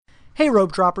Hey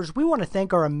Rope Droppers, we want to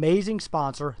thank our amazing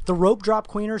sponsor, the Rope Drop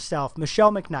Queen herself,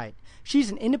 Michelle McKnight. She's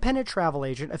an independent travel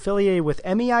agent affiliated with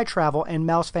MEI Travel and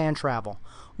Mouse Fan Travel.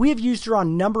 We have used her on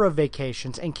a number of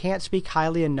vacations and can't speak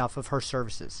highly enough of her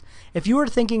services. If you are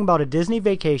thinking about a Disney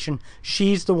vacation,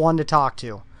 she's the one to talk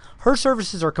to. Her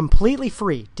services are completely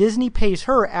free. Disney pays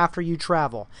her after you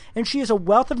travel, and she has a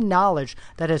wealth of knowledge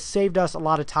that has saved us a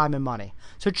lot of time and money.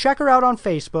 So check her out on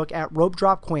Facebook at Rope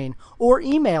Drop Queen or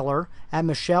email her at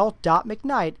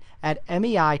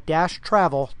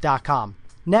michelle.mcknight@mei-travel.com.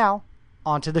 Now,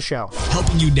 on to the show.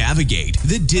 Helping you navigate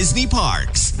the Disney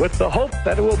parks. With the hope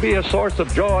that it will be a source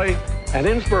of joy and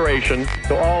inspiration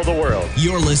to all the world.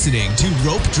 You're listening to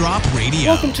Rope Drop Radio.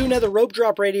 Welcome to another Rope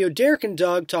Drop Radio. Derek and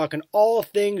Doug talking all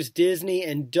things Disney.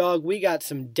 And Doug, we got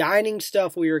some dining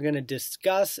stuff we are going to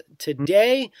discuss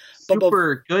today.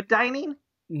 Super good dining?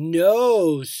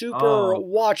 No, super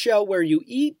watch out where you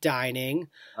eat dining.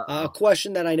 A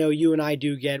question that I know you and I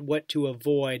do get, what to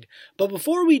avoid. But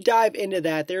before we dive into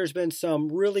that, there's been some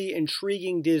really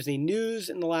intriguing Disney news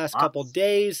in the last couple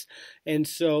days. And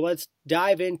so let's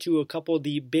dive into a couple of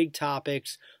the big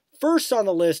topics. First on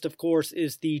the list, of course,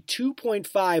 is the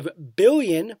 $2.5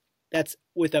 billion, that's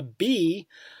with a B,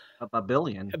 $1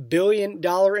 billion. $1 billion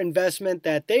investment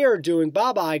that they are doing,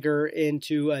 Bob Iger,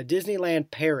 into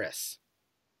Disneyland Paris.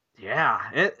 Yeah,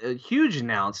 a huge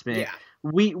announcement. Yeah.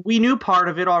 We knew part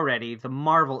of it already. The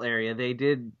Marvel area, they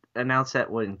did announce that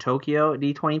in Tokyo at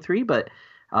D23, but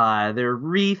they're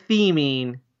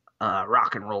re-theming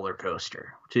Rock and Roller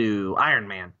Coaster to Iron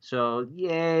Man. So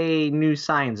yay, new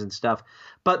signs and stuff.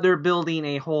 But they're building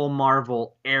a whole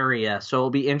Marvel area, so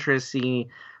it'll be interesting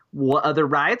what other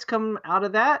rides come out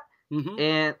of that. Mm-hmm.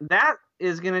 And that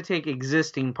is going to take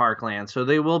existing parkland, so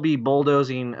they will be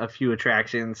bulldozing a few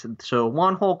attractions. So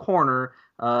one whole corner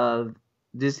of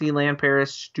Disneyland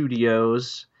Paris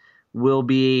Studios will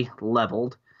be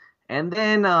leveled, and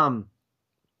then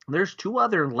there's two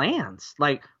other lands.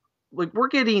 Like we're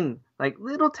getting like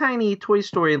little tiny Toy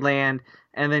Story land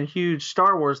and then huge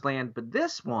Star Wars land, but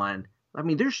this one, I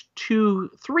mean, there's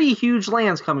 3 huge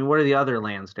lands coming. What are the other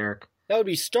lands, Derek? That would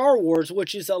be Star Wars,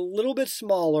 which is a little bit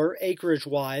smaller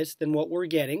acreage-wise than what we're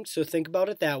getting, so think about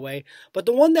it that way. But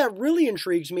the one that really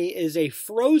intrigues me is a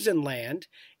Frozen land,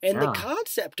 and the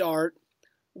concept art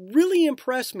really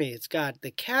impressed me. It's got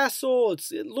the castle.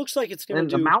 It looks like it's going to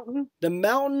do... the mountain? The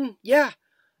mountain, yeah.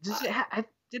 Did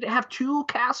it have 2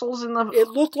 castles in the... It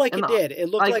looked like it did. It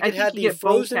looked like it had the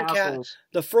Frozen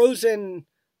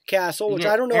castle, which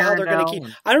I don't know how they're going to keep.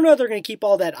 I don't know if they're going to keep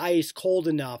all that ice cold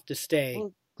enough to stay.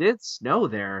 Did snow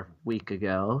there a week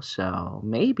ago, so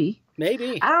maybe. I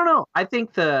don't know. I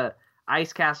think the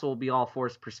ice castle will be all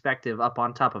forced perspective up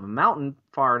on top of a mountain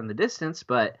far in the distance,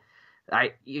 but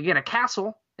you get a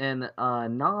castle in a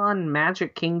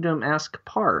non-Magic Kingdom-esque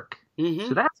park. Mm-hmm.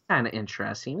 So that's kind of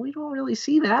interesting. We don't really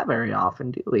see that very often,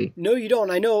 do we? No, you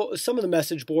don't. I know some of the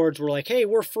message boards were like, hey,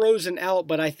 we're Frozen out,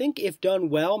 but I think if done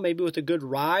well, maybe with a good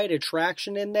ride,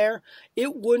 attraction in there,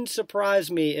 it wouldn't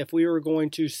surprise me if we were going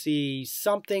to see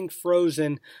something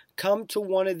Frozen come to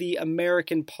one of the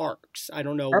American parks. I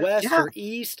don't know, west or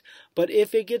east, but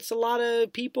if it gets a lot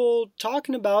of people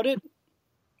talking about it,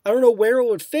 I don't know where it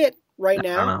would fit right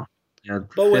now. I don't know. Yeah,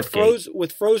 but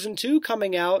with Frozen 2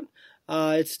 coming out,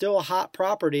 it's still a hot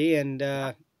property, and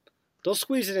they'll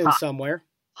squeeze it in somewhere.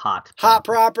 Hot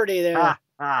property there.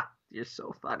 You're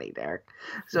so funny, Derek.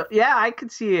 So, yeah, I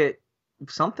could see it.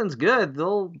 If something's good,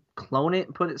 they'll clone it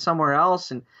and put it somewhere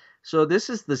else. And so this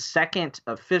is the second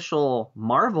official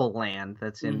Marvel land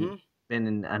that's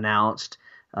been announced.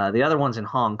 The other one's in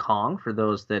Hong Kong, for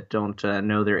those that don't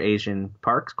know their Asian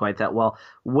parks quite that well.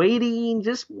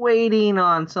 Just waiting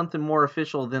on something more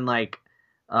official than like,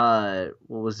 what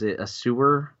was it? A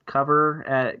sewer cover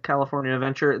at California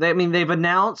Adventure. They've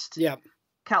announced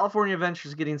California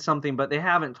Adventure's getting something, but they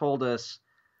haven't told us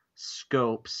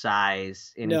scope,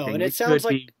 size, anything. No, and it sounds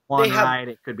like be one ride.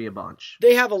 It could be a bunch.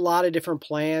 They have a lot of different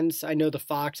plans. I know the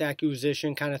Fox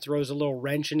acquisition kind of throws a little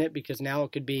wrench in it because now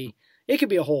it could be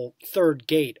a whole third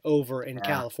gate over in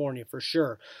California for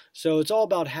sure. So it's all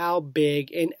about how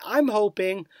big, and I'm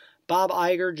hoping Bob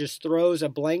Iger just throws a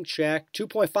blank check,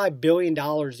 $2.5 billion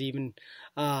even,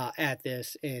 at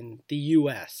this in the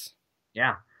U.S.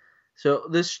 Yeah. So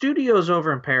the studios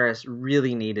over in Paris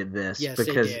really needed this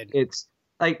because it's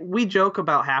like we joke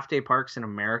about half-day parks in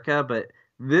America, but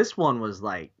this one was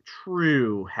like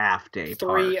true half-day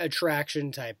park. 3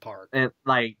 attraction type park. And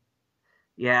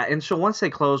and so once they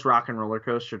close Rock and Roller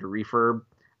Coaster to refurb,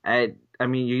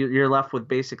 you're left with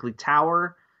basically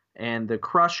Tower and the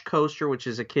Crush Coaster, which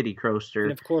is a kiddie coaster.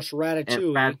 And, of course,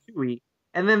 Ratatouille.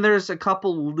 And then there's a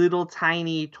couple little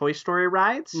tiny Toy Story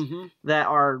rides Mm-hmm. that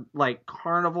are like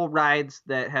carnival rides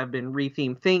that have been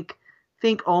rethemed. Think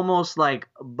almost like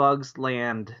Bugs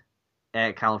Land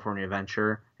at California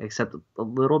Adventure, except a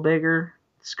little bigger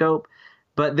scope.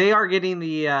 But they are getting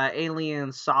the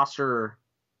alien saucer,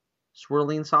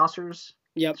 swirling saucers.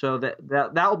 Yep. So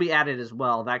that will be added as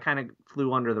well. That kind of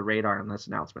flew under the radar in this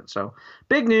announcement. So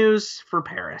big news for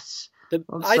Paris.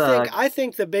 I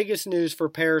think the biggest news for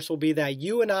Paris will be that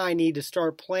you and I need to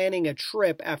start planning a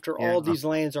trip after all these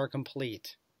lands are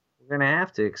complete. We're gonna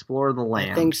have to explore the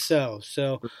land. I think so.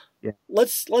 So yeah.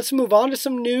 Let's move on to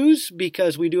some news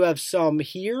because we do have some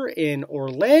here in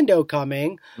Orlando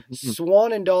coming. Mm-hmm.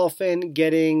 Swan and Dolphin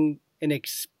getting an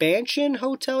expansion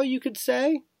hotel, you could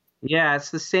say. Yeah, it's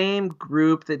the same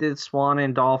group that did Swan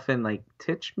and Dolphin, like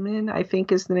Tishman, I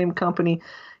think is the name of the company.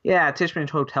 Yeah, Tishman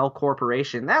Hotel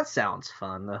Corporation. That sounds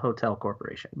fun, the Hotel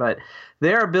Corporation. But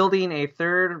they're building a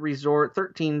third resort,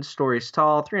 13 stories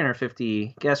tall,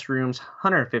 350 guest rooms,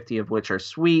 150 of which are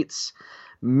suites,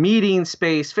 meeting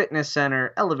space, fitness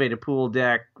center, elevated pool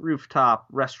deck, rooftop,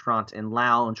 restaurant, and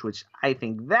lounge, which I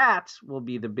think that will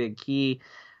be the big key.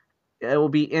 It will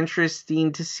be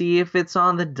interesting to see if it's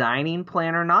on the dining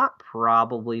plan or not.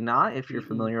 Probably not, if you're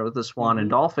familiar with the Swan and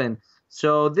Dolphin.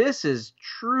 So this is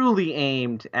truly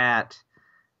aimed at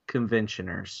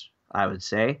conventioners, I would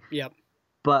say. Yep.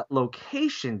 But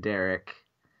location, Derek,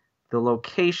 the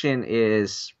location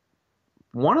is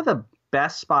one of the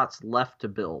best spots left to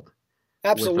build.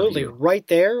 Absolutely. Right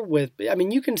there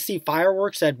you can see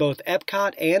fireworks at both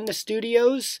Epcot and the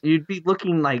studios. You'd be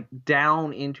looking like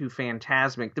down into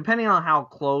Fantasmic, depending on how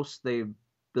close they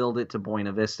build it to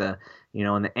Buena Vista,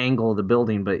 and the angle of the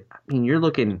building. But I mean, you're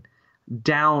looking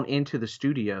down into the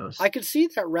studios. I could see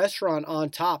that restaurant on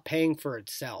top paying for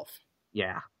itself.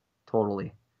 Yeah,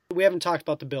 totally. We haven't talked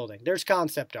about the building. There's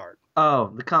concept art.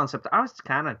 Oh, the concept. I was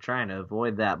kind of trying to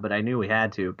avoid that, but I knew we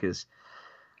had to because...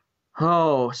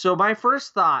 Oh, so my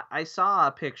first thought, I saw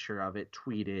a picture of it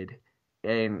tweeted,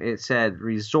 and it said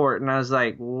resort, and I was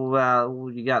like, well,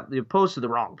 you posted the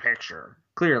wrong picture,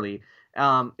 clearly.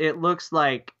 It looks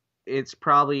like it's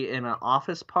probably in an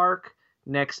office park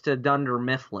next to Dunder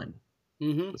Mifflin.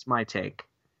 Mm-hmm. That's my take.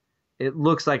 It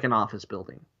looks like an office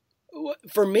building.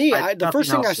 For me, the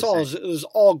first thing I saw was it was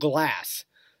all glass,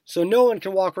 so no one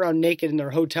can walk around naked in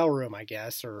their hotel room, I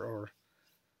guess, or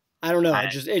I don't know,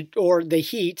 or the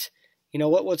heat.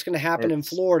 What's going to happen in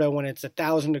Florida when it's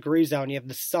 1,000 degrees out and you have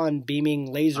the sun beaming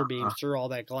laser beams through all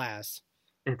that glass?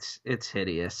 It's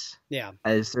hideous. Yeah.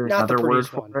 Is there Not another word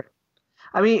for it?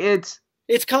 I mean,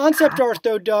 it's concept art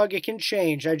though, Doug. It can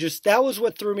change. That was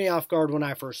what threw me off guard when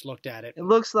I first looked at it. It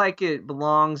looks like it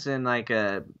belongs in like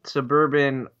a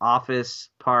suburban office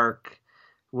park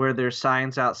where there's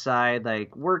signs outside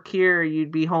like "Work here,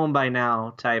 you'd be home by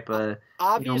now" type of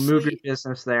move your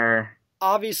business there.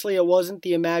 Obviously, it wasn't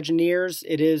the Imagineers.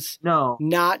 It is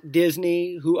not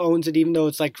Disney who owns it, even though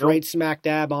it's like right smack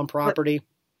dab on property. But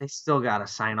they still got to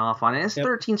sign off on it. It's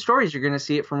 13 stories. You're going to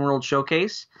see it from World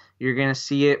Showcase. You're going to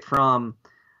see it from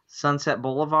Sunset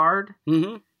Boulevard.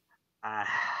 Mm-hmm.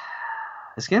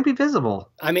 It's going to be visible.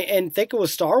 I mean, and think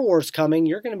with Star Wars coming,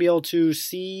 you're going to be able to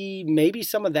see maybe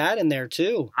some of that in there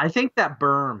too. I think that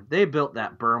berm, they built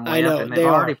that berm way up, and they've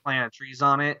already planted trees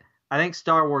on it. I think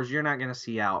Star Wars, you're not going to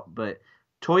see out, but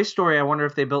Toy Story, I wonder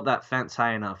if they built that fence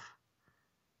high enough.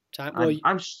 I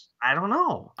don't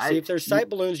know. See if there's sight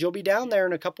balloons. You'll be down there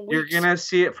in a couple weeks. You're going to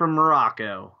see it from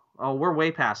Morocco. Oh, we're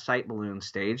way past sight balloon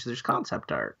stage. There's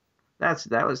concept art.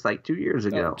 That was like 2 years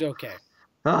ago. Oh, okay.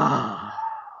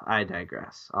 I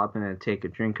digress. I'm going to take a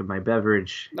drink of my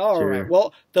beverage. All right.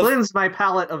 Well, cleanse my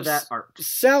palate of that art.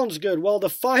 Sounds good. Well, the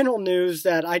final news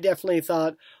that I definitely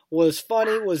thought was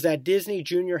funny was that Disney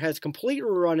Junior has completely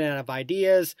run out of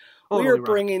ideas. We are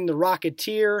bringing the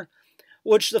Rocketeer,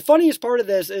 which the funniest part of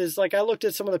this is, like, I looked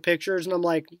at some of the pictures and I'm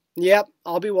like, yep,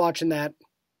 I'll be watching that.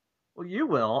 Well, you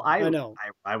will. I know.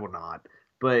 I will not.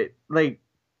 But, like,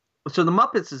 so the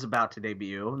Muppets is about to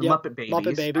debut. The Muppet Babies.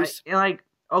 Muppet Babies.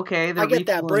 Okay, I get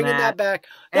that. Bringing that back.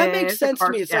 That makes sense to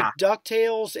me. It's like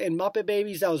DuckTales and Muppet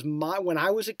Babies. That was when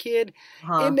I was a kid.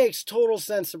 It makes total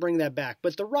sense to bring that back.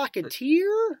 But the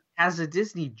Rocketeer? As a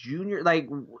Disney Junior, like...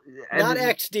 Not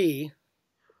XD.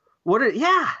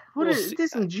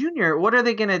 Disney Junior? What are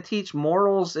they going to teach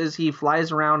morals as he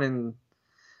flies around and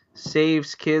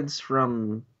saves kids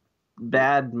from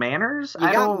bad manners?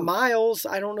 Got Miles.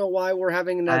 I don't know why we're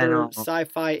having another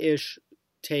sci-fi-ish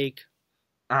take.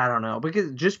 I don't know,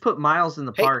 because just put Miles in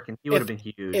the Hey, park and he would have if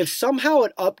been huge. if somehow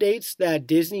it updates that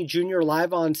Disney Junior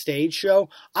Live on Stage show,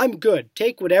 I'm good.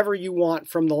 Take whatever you want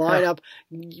from the lineup,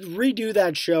 redo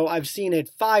that show. I've seen it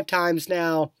 5 times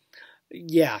now.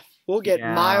 Yeah, we'll get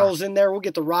Miles in there. We'll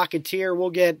get the Rocketeer. We'll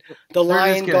get the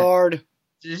Lion Guard.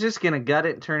 They're just gonna gut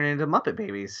it and turn it into Muppet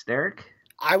Babies, Derek.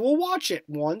 I will watch it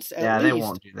once at least. They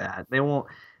won't do that.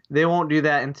 They won't do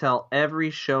that until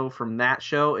every show from that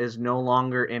show is no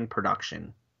longer in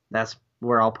production. That's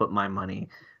where I'll put my money.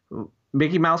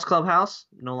 Mickey Mouse Clubhouse,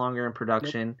 no longer in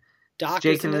production. Doc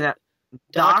Jake and that.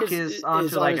 Doc is on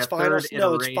to like a third iteration.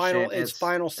 No, it's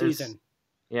final season.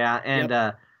 Yeah,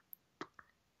 and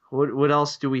what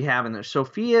else do we have in there?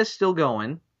 Sophia's still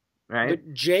going, right?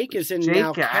 But Jake is in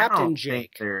now Captain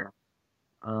Jake.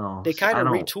 They kind of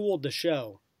retooled the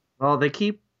show. Well, they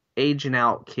keep aging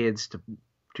out kids to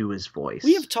do his voice.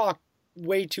 We have talked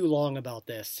way too long about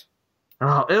this.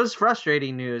 Oh, it was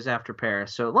frustrating news after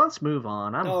Paris, so let's move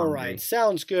on. I'm hungry. Right,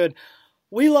 sounds good.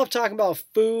 We love talking about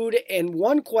food, and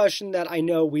one question that I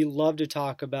know we love to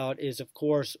talk about is, of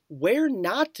course, where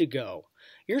not to go.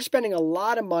 You're spending a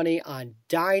lot of money on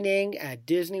dining at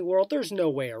Disney World. There's no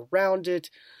way around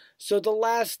it. So the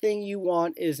last thing you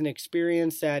want is an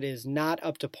experience that is not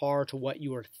up to par to what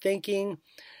you are thinking.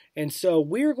 And so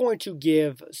we're going to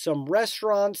give some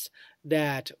restaurants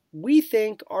that we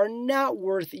think are not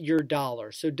worth your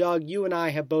dollar. So Doug, you and I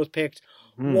have both picked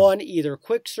one either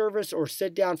quick service or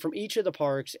sit down from each of the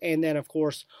parks, and then of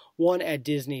course one at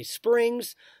Disney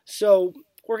Springs. So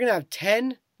we're gonna have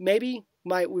 10, maybe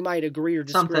we might agree or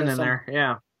disagree. Something in there,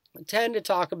 yeah. 10 to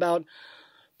talk about.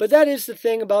 But that is the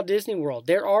thing about Disney World.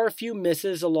 There are a few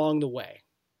misses along the way.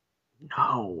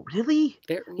 No, really?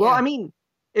 Well, I mean,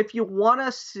 if you want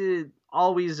us to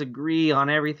always agree on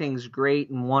everything's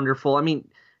great and wonderful, I mean,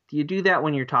 do you do that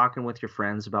when you're talking with your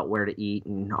friends about where to eat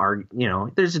and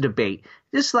there's a debate.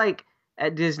 Just like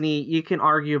at Disney, you can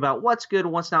argue about what's good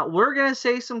and what's not. We're going to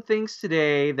say some things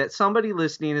today that somebody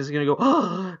listening is going to go,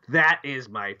 oh, that is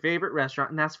my favorite restaurant,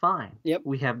 and that's fine. Yep.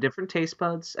 We have different taste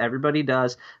buds. Everybody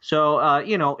does. So,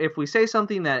 if we say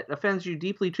something that offends you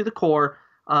deeply to the core,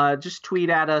 just tweet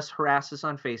at us, harass us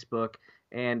on Facebook.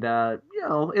 And,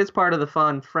 it's part of the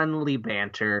fun, friendly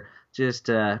banter. Just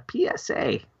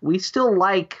PSA. We still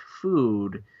like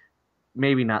food.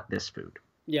 Maybe not this food.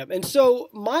 Yeah. And so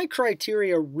my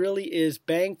criteria really is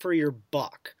bang for your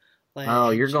buck.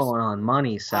 Like, you're going on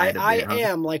money side of it. I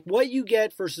am. Like what you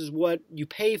get versus what you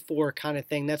pay for kind of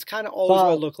thing. That's kind of always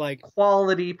what I look like.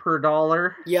 Quality per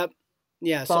dollar. Yep.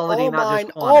 Yeah. Quality,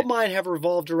 so all mine have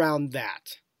revolved around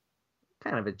that.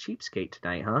 Kind of a cheapskate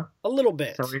tonight, huh? A little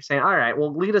bit. So we're saying, all right,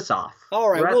 well, lead us off. All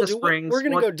right, we're going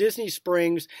to go Disney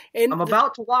Springs. And I'm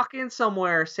about to walk in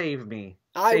somewhere. Save me.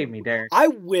 Save me, Derek. I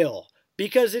will,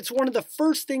 because it's one of the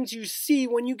first things you see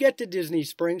when you get to Disney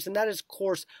Springs, and that is, of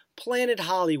course, Planet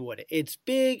Hollywood. It's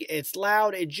big, it's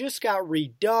loud, it just got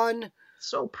redone.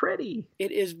 So pretty.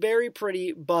 It is very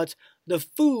pretty, but the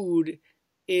food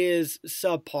is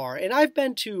subpar. And I've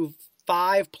been to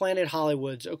 5 Planet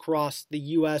Hollywoods across the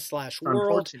U.S./world.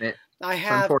 Unfortunate. I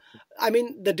have. I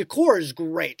mean, the decor is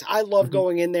great. I love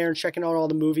going in there and checking out all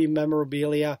the movie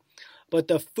memorabilia. But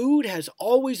the food has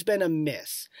always been a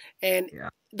miss. And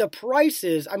the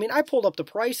prices, I mean, I pulled up the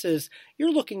prices.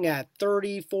 You're looking at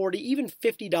 $30, $40, even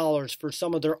 $50 for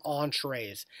some of their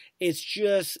entrees. It's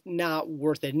just not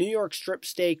worth it. New York strip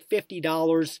steak,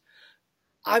 $50.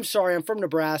 I'm sorry, I'm from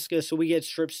Nebraska, so we get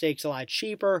strip steaks a lot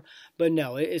cheaper. But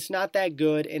no, it's not that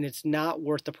good, and it's not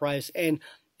worth the price. And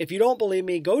if you don't believe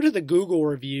me, go to the Google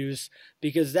reviews,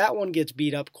 because that one gets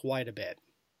beat up quite a bit.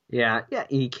 Yeah,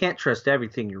 you can't trust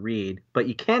everything you read, but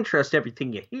you can trust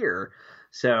everything you hear.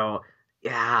 So,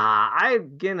 yeah,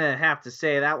 I'm going to have to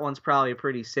say that one's probably a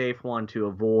pretty safe one to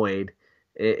avoid.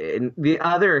 And the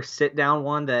other sit-down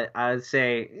one that I would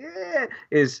say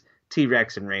is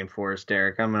T-Rex and Rainforest,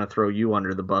 Derek. I'm going to throw you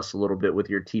under the bus a little bit with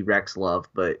your T-Rex love,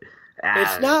 but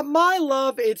it's not my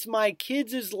love, it's my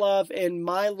kids' love, and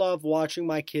my love watching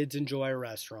my kids enjoy a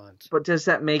restaurant. But does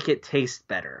that make it taste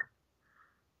better?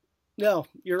 No,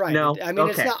 you're right. No? I mean,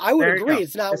 it's not. I would agree.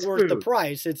 It's not worth the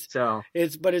price.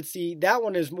 That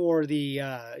one is more the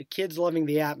kids loving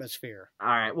the atmosphere. All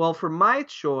right. Well, for my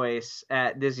choice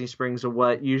at Disney Springs of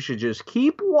what you should just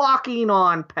keep walking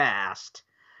on past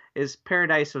is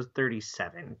Paradiso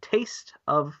 37, Taste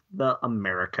of the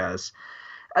Americas.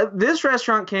 This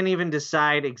restaurant can't even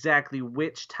decide exactly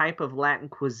which type of Latin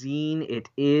cuisine it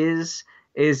is.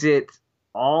 Is it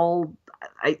all?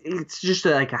 It's just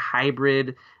like a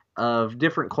hybrid of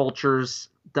different cultures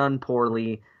done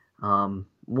poorly.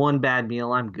 One bad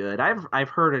meal, I'm good. I've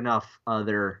heard enough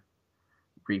other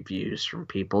reviews from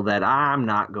people that I'm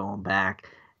not going back.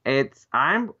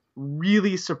 I'm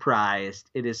really surprised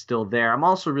it is still there. I'm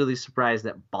also really surprised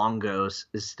that Bongos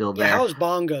is still there. Yeah, how's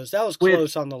Bongos? That was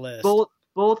close on the list.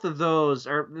 Both of those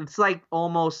it's like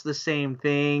almost the same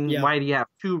thing. Yeah. Why do you have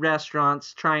two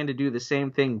restaurants trying to do the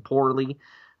same thing poorly?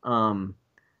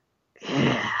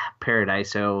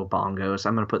 Paradiso, Bongos.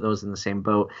 I'm going to put those in the same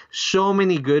boat. So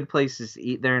many good places to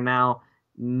eat there now.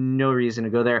 No reason to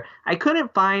go there. I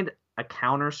couldn't find a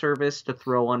counter service to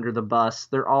throw under the bus.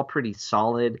 They're all pretty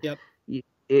solid. Yep.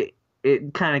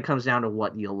 It kind of comes down to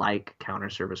what you like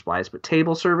counter service wise, but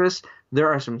table service,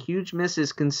 there are some huge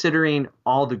misses considering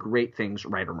all the great things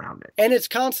right around it. And it's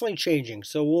constantly changing,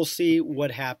 so we'll see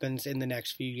what happens in the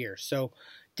next few years. So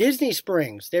Disney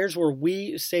Springs, there's where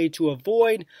we say to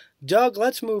avoid. Doug,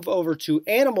 let's move over to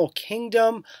Animal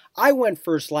Kingdom. I went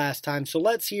first last time, so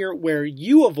let's hear where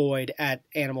you avoid at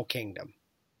Animal Kingdom.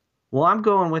 Well, I'm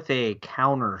going with a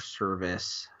counter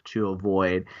service to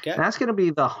avoid. Okay. And that's going to be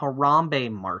the Harambe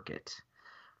Market.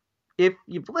 If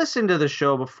you've listened to the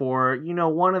show before, you know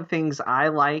one of the things I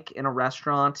like in a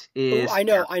restaurant is... I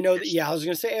know. Yeah, I was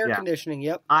going to say air conditioning,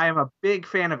 yep. I am a big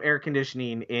fan of air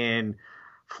conditioning in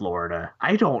Florida.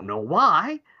 I don't know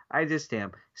why. I just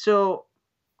am. So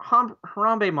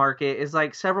Harambe Market is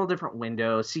like several different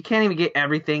windows. So you can't even get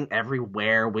everything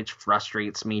everywhere, which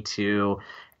frustrates me too.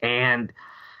 And...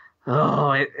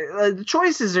 the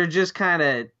choices are just kind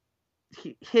of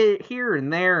here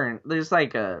and there, and there's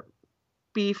like a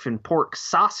beef and pork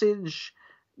sausage.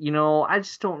 You know, I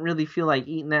just don't really feel like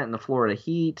eating that in the Florida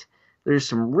heat. There's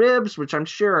some ribs, which I'm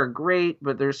sure are great,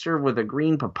 but they're served with a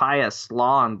green papaya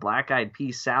slaw and black-eyed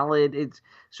pea salad. It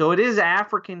is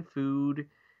African food.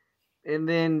 And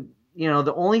then, you know,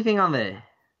 the only thing on the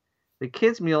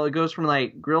kids meal, it goes from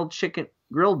like grilled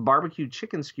barbecue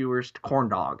chicken skewers to corn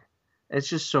dog. It's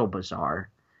just so bizarre.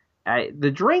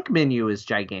 The drink menu is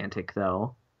gigantic,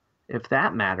 though, if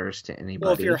that matters to anybody.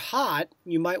 Well, if you're hot,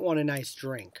 you might want a nice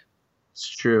drink. It's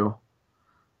true.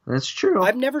 That's true.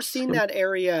 I've never seen that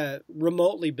area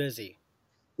remotely busy.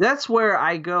 That's where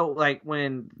I go, like,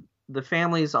 when the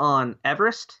family's on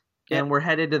Everest, and we're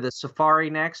headed to the safari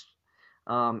next,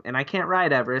 and I can't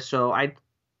ride Everest, so I'm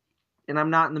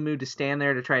not in the mood to stand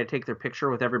there to try to take their picture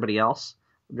with everybody else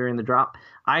during the drop.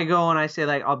 I go and I say,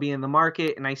 like, I'll be in the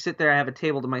market, and I sit there. I have a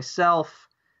table to myself,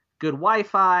 good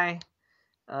Wi-Fi.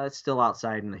 It's still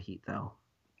outside in the heat, though.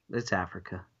 It's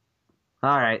Africa.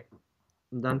 All right.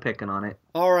 I'm done picking on it.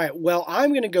 All right. Well,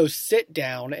 I'm going to go sit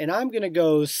down, and I'm going to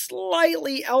go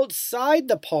slightly outside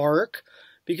the park,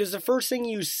 because the first thing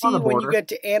you see when you get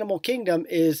to Animal Kingdom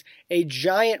is a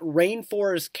giant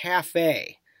rainforest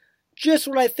cafe. Just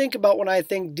what I think about when I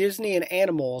think Disney and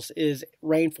animals is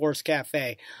Rainforest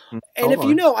Cafe. And if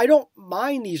you know, I don't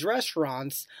mind these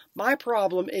restaurants. My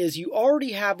problem is you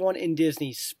already have one in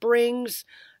Disney Springs.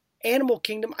 Animal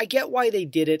Kingdom, I get why they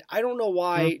did it. I don't know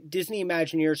why Disney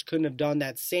Imagineers couldn't have done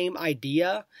that same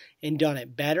idea and done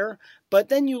it better. But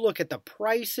then you look at the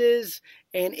prices,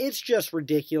 and it's just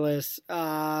ridiculous.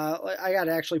 I got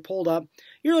it actually pulled up.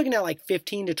 You're looking at like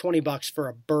 $15 to $20 for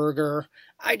a burger.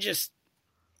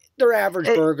 They're average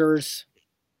burgers.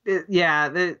 It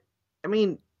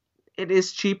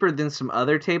is cheaper than some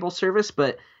other table service,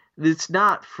 but it's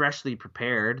not freshly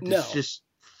prepared. It's just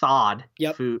thawed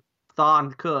food, thaw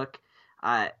and cook.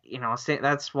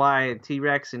 That's why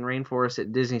T-Rex and Rainforest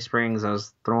at Disney Springs, I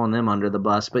was throwing them under the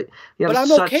bus. But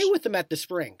I'm okay with them at the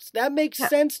Springs. That makes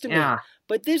sense to me.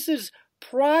 But this is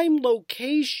prime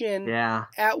location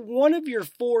at one of your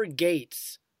 4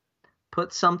 gates.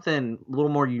 Put something a little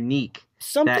more unique.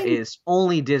 That is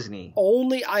only Disney.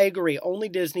 I agree. Only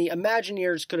Disney.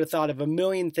 Imagineers could have thought of a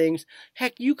million things.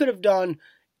 Heck, you could have done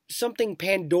something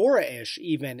Pandora-ish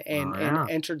even and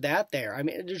entered that there. I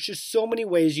mean, there's just so many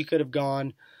ways you could have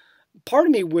gone. Part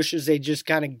of me wishes they just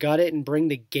kind of gut it and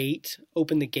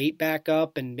open the gate back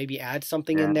up and maybe add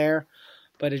something in there.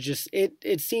 But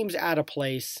it seems out of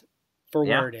place for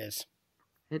where it is.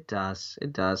 It does.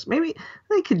 Maybe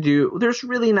they could do... There's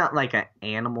really not like an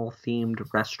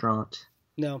animal-themed restaurant.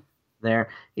 No. There.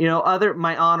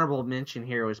 My honorable mention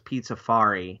here was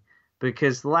Pizzafari,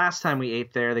 because the last time we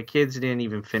ate there, the kids didn't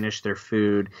even finish their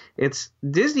food.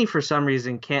 Disney, for some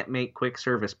reason, can't make quick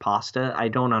service pasta. I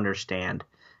don't understand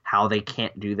how they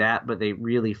can't do that, but they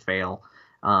really fail.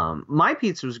 My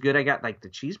pizza was good. I got like the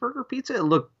cheeseburger pizza. It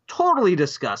looked totally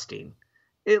disgusting.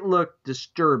 It looked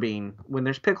disturbing. When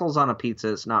there's pickles on a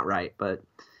pizza, it's not right. But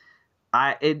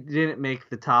it didn't make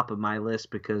the top of my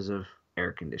list because of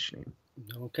air conditioning.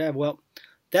 Okay, well,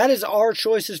 that is our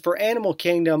choices for Animal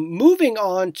Kingdom. Moving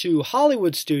on to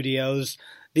Hollywood Studios,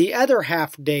 the other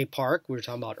half-day park we were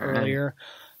talking about earlier.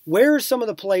 Where are some of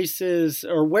the places,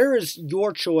 or where is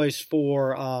your choice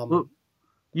for? Well,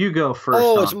 you go first.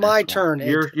 Oh, it's my turn.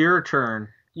 Your turn.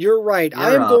 You're right.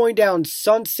 I am up. going down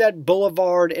Sunset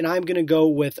Boulevard, and I'm going to go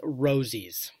with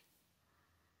Rosie's.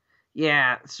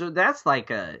 Yeah, so that's like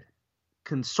a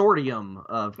consortium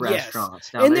of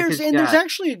restaurants. Yes. And there's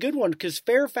actually a good one because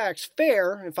Fairfax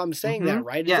Fair, if I'm saying that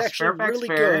right, is actually Fairfax really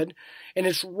Fair. good, and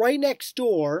it's right next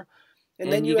door.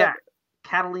 And then you got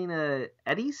Catalina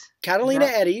Eddie's. Catalina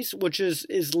Eddie's, which is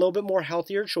a little bit more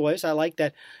healthier choice. I like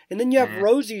that. And then you have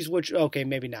Rosie's, which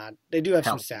maybe not. They do have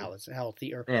some salads,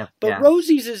 healthier. Yeah, but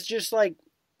Rosie's is just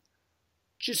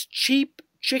cheap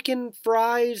chicken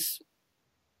fries.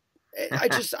 I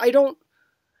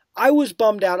was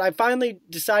bummed out. I finally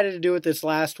decided to do it this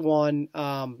last one,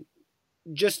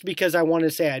 just because I wanted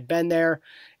to say I'd been there,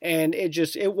 and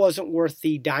it wasn't worth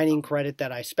the dining credit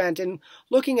that I spent. And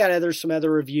looking at some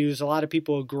other reviews, a lot of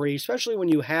people agree, especially when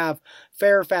you have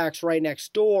Fairfax right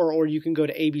next door, or you can go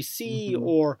to ABC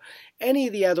or any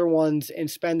of the other ones and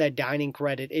spend that dining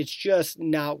credit. It's just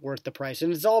not worth the price.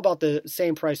 And it's all about the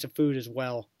same price of food as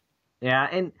well. Yeah,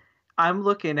 and I'm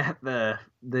looking at the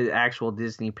actual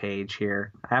Disney page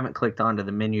here. I haven't clicked onto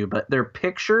the menu, but their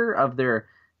picture of their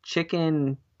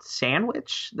chicken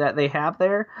sandwich that they have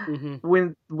there,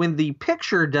 when the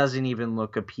picture doesn't even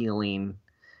look appealing,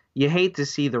 you hate to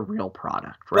see the real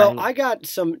product, right? Well, I got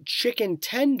some chicken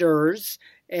tenders,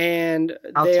 and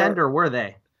how tender were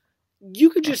they? You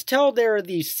could just tell they're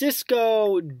the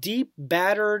Cisco deep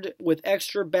battered with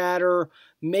extra batter,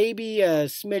 maybe a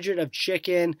smidget of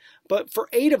chicken, but for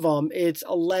 8 of them, it's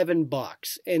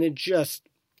 $11, and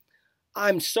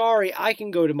I'm sorry, I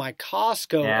can go to my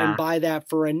Costco and buy that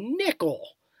for a nickel.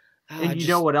 And you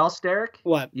know what else, Derek?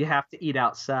 What? You have to eat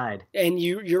outside. And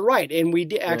you're right. And we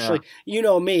did actually, you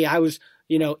know me, I was,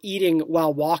 eating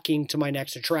while walking to my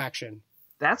next attraction.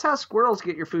 That's how squirrels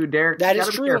get your food, Derek. That is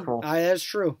true. That's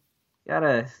true.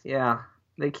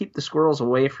 They keep the squirrels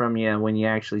away from you when you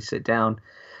actually sit down.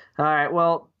 All right.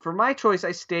 Well, for my choice,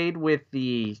 I stayed with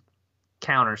the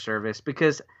counter service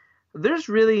because there's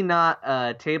really not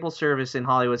a table service in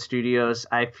Hollywood Studios.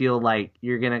 I feel like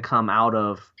you're going to come out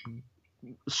of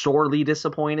sorely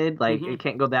disappointed. Like it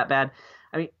can't go that bad.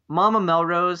 I mean, Mama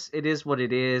Melrose, it is what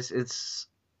it is. It's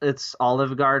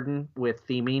Olive Garden with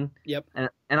theming. Yep.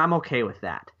 And I'm okay with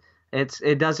that.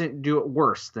 It doesn't do it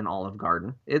worse than Olive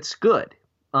Garden. It's good.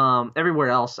 Everywhere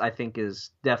else I think is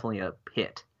definitely a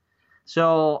hit.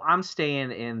 So I'm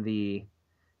staying in the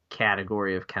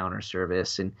category of counter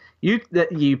service, and you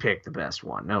picked the best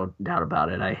one, no doubt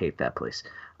about it. I hate that place.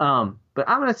 But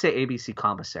I'm going to say ABC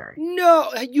Commissary.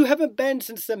 No, you haven't been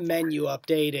since the menu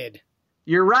updated.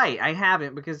 You're right. I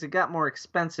haven't because it got more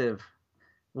expensive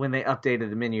when they updated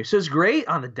the menu. So it's great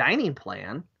on the dining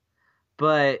plan,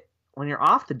 but when you're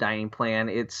off the dining plan,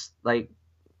 it's like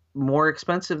more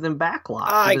expensive than backlot.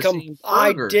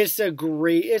 I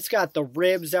disagree. It's got the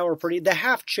ribs that were pretty. The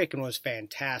half chicken was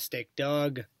fantastic,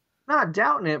 Doug. Not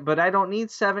doubting it, but I don't need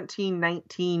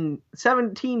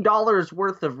 $17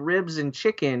 worth of ribs and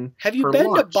chicken. Have you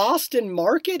been to Boston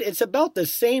Market? It's about the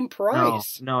same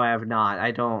price. No, I have not.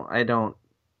 I don't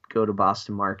go to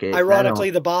Boston Market. Ironically,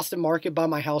 the Boston Market by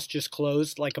my house just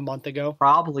closed like a month ago.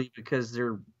 Probably because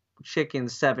their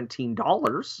chicken's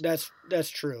 $17. That's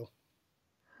true.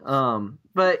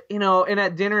 But and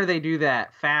at dinner they do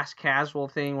that fast casual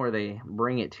thing where they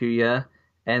bring it to you.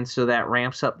 And so that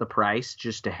ramps up the price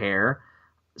just a hair.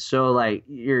 So like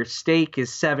your steak is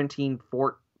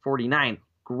 $17.49.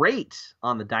 Great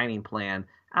on the dining plan.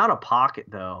 Out of pocket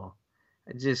though,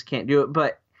 I just can't do it.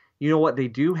 But you know what they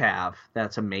do have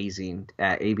that's amazing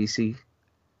at ABC?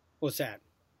 What's that?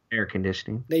 Air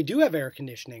conditioning. They do have air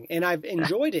conditioning, and I've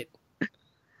enjoyed it.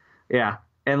 Yeah,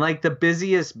 and like the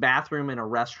busiest bathroom in a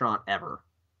restaurant ever,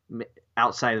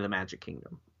 outside of the Magic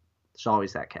Kingdom. There's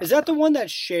always that cat. Is that the one that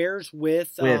shares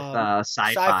with Sci-Fi?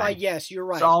 Sci-Fi, yes, you're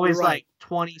right. It's always right. like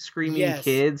 20 screaming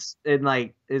kids, and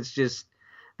like it's just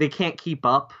they can't keep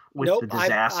up with the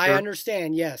disaster. I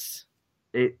understand. Yes.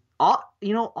 All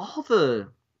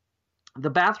the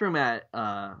bathroom at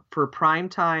for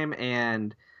Primetime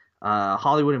and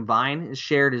Hollywood and Vine is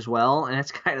shared as well, and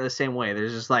it's kind of the same way.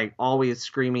 There's just like always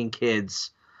screaming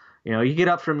kids. You get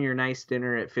up from your nice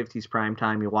dinner at 50's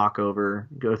Primetime, you walk over,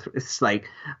 go through. It's like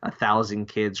 1,000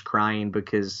 kids crying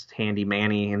because Handy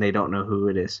Manny, and they don't know who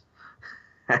it is.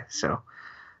 So,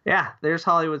 yeah, there's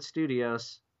Hollywood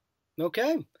Studios.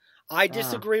 Okay, I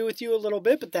disagree with you a little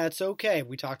bit, but that's okay.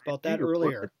 We talked about that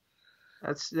earlier.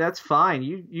 That's fine.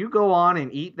 You go on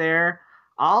and eat there.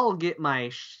 I'll get my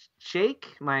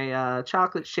shake, my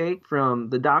chocolate shake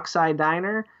from the Dockside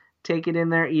Diner. Take it in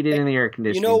there, eat it in the air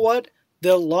conditioning. You know what?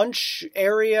 The lunch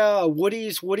area,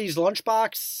 Woody's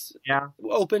Lunchbox, Yeah.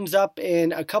 opens up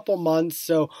in a couple months,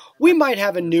 so we might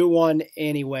have a new one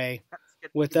anyway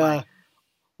with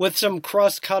some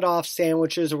crust cut off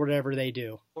sandwiches or whatever they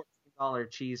do. $14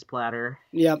 cheese platter.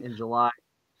 Yep. In July.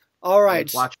 All right.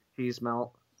 Watch your cheese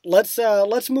melt.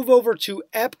 Let's move over to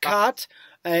Epcot,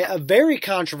 a very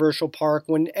controversial park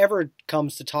whenever it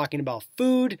comes to talking about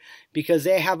food, because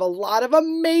they have a lot of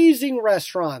amazing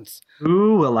restaurants.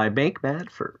 Who will I make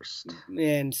mad first?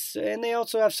 And they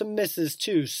also have some misses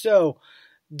too. So,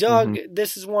 Doug,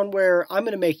 this is one where I'm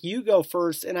going to make you go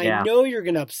first, and I know you're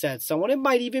going to upset someone. It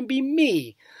might even be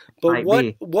me. But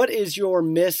what is your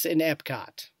miss in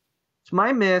Epcot? So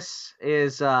my miss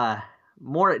is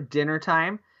more at dinner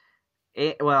time.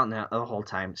 No, the whole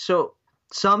time. So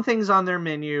some things on their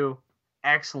menu,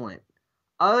 excellent.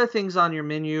 Other things on your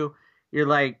menu, you're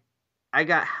like, I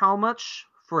got how much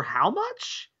for how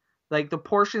much? Like the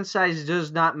portion size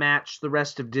does not match the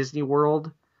rest of Disney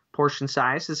World portion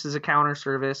size. This is a counter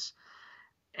service.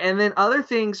 And then other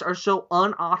things are so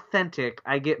unauthentic,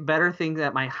 I get better things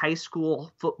at my high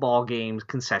school football games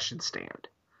concession stand.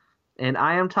 And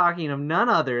I am talking of none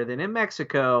other than in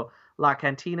Mexico, La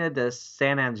Cantina de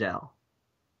San Angel.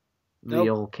 The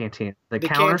old canteen. The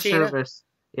counter cantina? Service.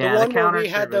 Yeah, the one where we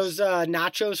had those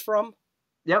nachos from?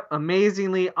 Yep,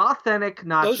 amazingly authentic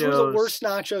nachos. Those were the worst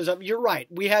nachos. You're right.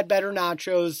 We had better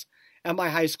nachos at my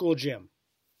high school gym.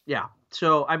 Yeah.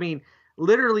 So, I mean,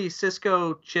 literally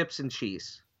Cisco chips and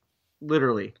cheese.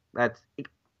 Literally.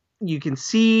 You can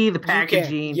see the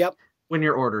packaging when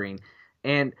you're ordering.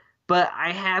 But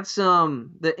I had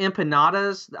the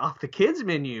empanadas off the kids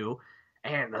menu,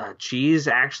 and the cheese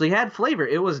actually had flavor.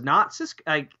 It was not Cisco.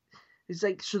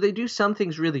 So they do some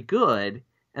things really good,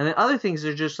 and then other things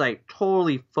are just like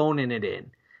totally phoning it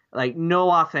in. Like no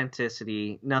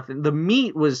authenticity, nothing. The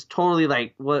meat was totally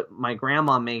like what my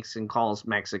grandma makes and calls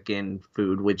Mexican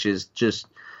food, which is just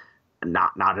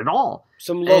not at all.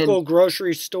 Some local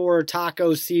grocery store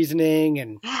taco seasoning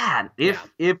and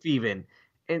if even.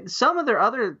 And some of their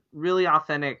other really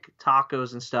authentic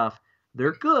tacos and stuff,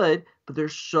 they're good, but they're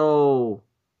so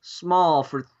small.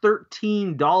 For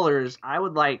 $13, I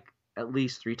would like at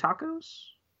least 3 tacos,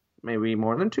 maybe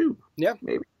more than 2. Yeah,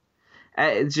 maybe.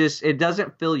 It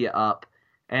doesn't fill you up,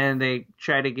 and they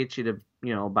try to get you to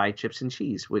buy chips and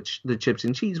cheese, which the chips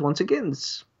and cheese once again,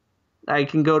 I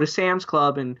can go to Sam's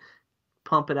Club and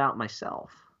pump it out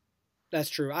myself. That's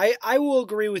true. I will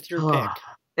agree with your pick.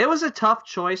 It was a tough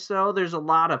choice, though. There's a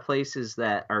lot of places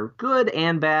that are good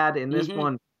and bad. And this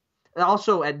one,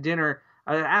 also at dinner,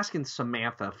 I was asking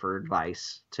Samantha for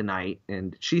advice tonight.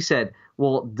 And she said,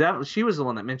 she was the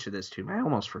one that mentioned this to me. I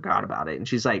almost forgot about it. And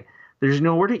she's like, there's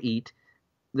nowhere to eat,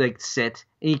 like sit,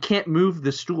 and you can't move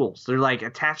the stools. They're like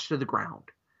attached to the ground.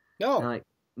 No. And like,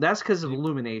 that's because of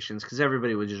illuminations, because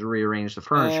everybody would just rearrange the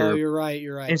furniture. Oh, you're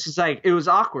right. And she's like, it was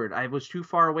awkward. I was too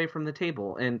far away from the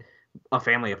table. And a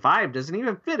family of 5 doesn't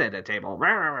even fit at a table.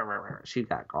 She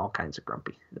got all kinds of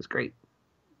grumpy. It was great.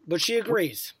 But she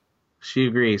agrees. She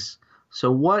agrees.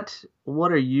 So what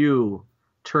are you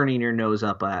turning your nose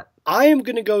up at? I am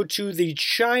going to go to the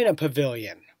China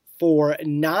Pavilion for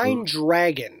 9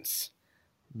 Dragons.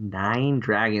 9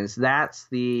 Dragons. That's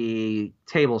the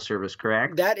table service,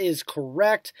 correct? That is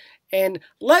correct. And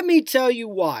let me tell you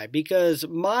why. Because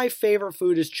my favorite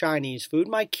food is Chinese food.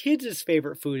 My kids'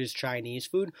 favorite food is Chinese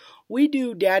food. We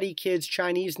do Daddy Kids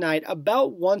Chinese night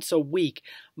about once a week.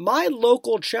 My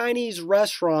local Chinese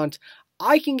restaurant,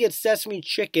 I can get sesame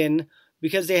chicken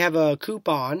because they have a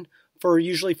coupon for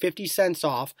usually 50 cents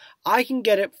off. I can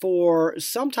get it for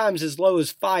sometimes as low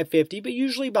as $5.50, but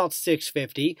usually about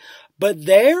 $6.50. But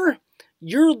there,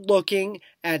 you're looking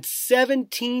at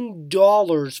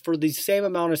 $17 for the same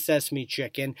amount of sesame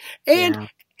chicken. And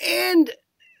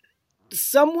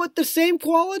somewhat the same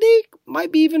quality,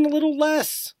 might be even a little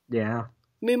less. Yeah.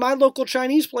 I mean, my local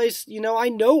Chinese place,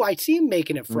 I see them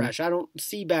making it fresh. I don't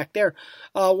see back there.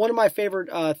 One of my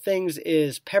favorite things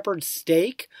is peppered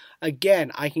steak.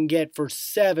 Again, I can get for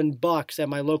 $7 at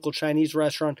my local Chinese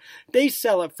restaurant. They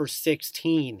sell it for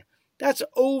 $16. That's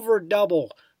over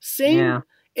double. And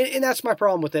that's my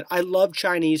problem with it. I love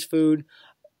Chinese food,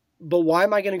 but why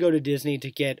am I going to go to Disney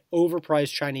to get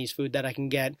overpriced Chinese food that I can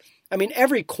get? I mean,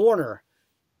 every corner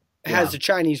has a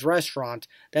Chinese restaurant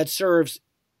that serves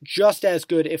just as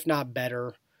good, if not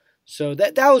better. So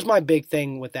that was my big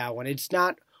thing with that one. It's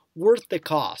not worth the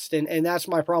cost. And that's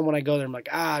my problem when I go there. I'm like,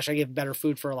 I get better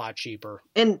food for a lot cheaper.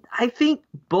 And I think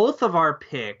both of our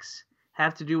picks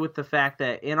have to do with the fact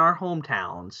that in our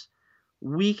hometowns,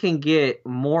 we can get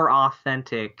more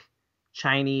authentic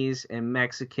Chinese and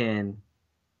Mexican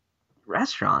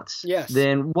restaurants. Yes.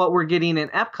 Than what we're getting in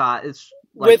Epcot. It's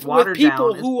like with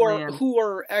people down, who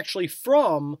are actually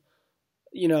from,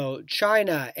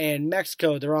 China and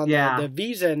Mexico. They're on the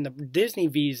visa and the Disney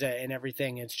visa and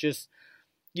everything. It's just,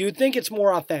 you would think it's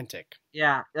more authentic.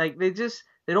 Yeah, like they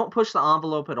don't push the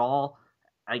envelope at all,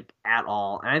 like at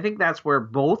all. And I think that's where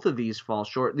both of these fall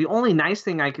short. The only nice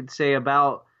thing I could say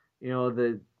about,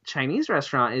 the Chinese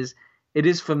restaurant is it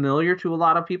is familiar to a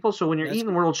lot of people. So when you're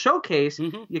eating World Showcase,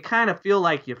 you kind of feel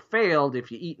like you failed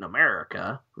if you eat in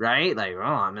America, right? Like, oh,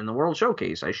 I'm in the World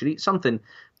Showcase, I should eat something.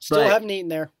 Still haven't eaten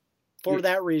there for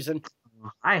that reason.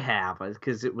 I have,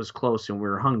 because it was close and we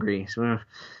were hungry. So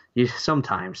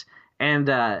sometimes. And,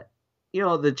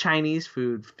 the Chinese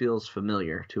food feels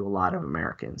familiar to a lot of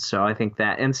Americans. So I think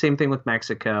that, and same thing with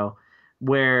Mexico,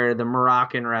 where the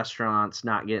Moroccan restaurants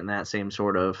not getting that same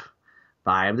sort of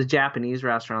vibe. The Japanese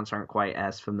restaurants aren't quite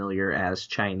as familiar as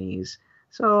Chinese.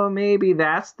 So maybe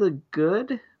that's the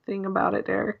good thing about it,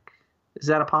 Derek. Is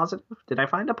that a positive? Did I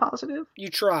find a positive? You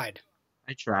tried.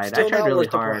 I tried. Still I tried not really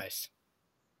worth the hard. price.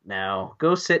 No,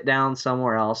 go sit down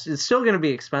somewhere else. It's still going to be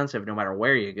expensive no matter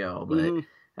where you go, but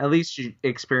at least you're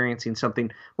experiencing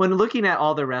something. When looking at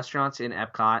all the restaurants in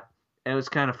Epcot, it was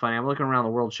kind of funny. I'm looking around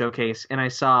the World Showcase, and I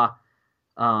saw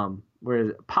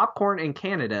where Popcorn in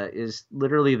Canada is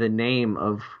literally the name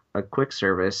of a quick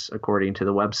service, according to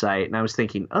the website. And I was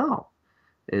thinking, oh,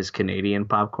 is Canadian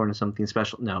popcorn something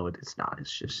special? No, it is not.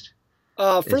 It's just...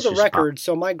 For the record,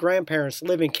 so my grandparents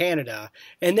live in Canada,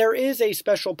 and there is a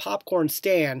special popcorn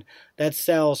stand that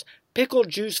sells pickle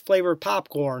juice flavored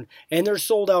popcorn, and they're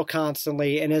sold out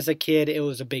constantly, and as a kid, it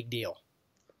was a big deal.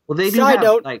 Well, they do Side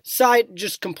note,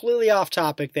 just completely off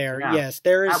topic there. Yeah. Yes,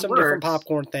 there is That some works. different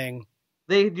popcorn thing.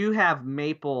 They do have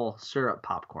maple syrup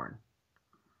popcorn.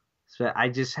 So I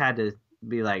just had to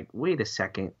be like, wait a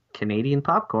second, Canadian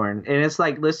popcorn. And it's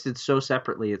like listed so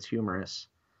separately, it's humorous.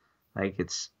 Like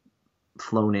it's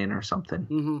flown in or something.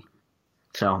 Mm-hmm.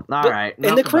 So, all right.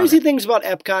 And the crazy things about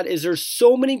Epcot is there's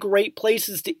so many great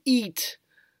places to eat.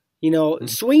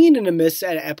 Swinging and a miss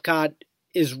at Epcot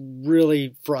is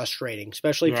really frustrating,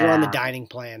 especially if you're on the dining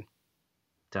plan.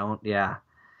 Do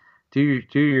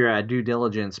your due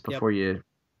diligence before you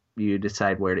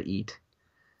decide where to eat.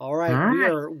 All right, we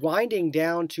are winding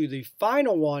down to the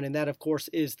final one, and that, of course,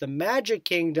 is the Magic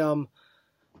Kingdom.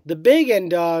 The Big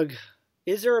End, Doug.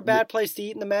 Is there a bad place to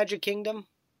eat in the Magic Kingdom?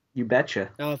 You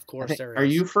betcha. Oh, of course there is. Are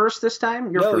you first this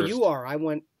time? You're no, first. you are. I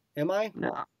went. Am I?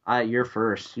 No, you're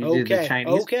first. You did the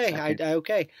Chinese.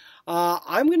 Okay.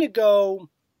 I'm going to go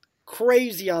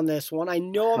crazy on this one. I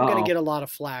know I'm going to get a lot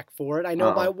of flack for it. I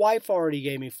know my wife already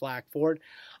gave me flack for it.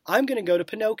 I'm going to go to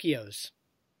Pinocchio's.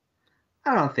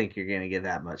 I don't think you're going to get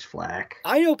that much flack.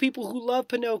 I know people who love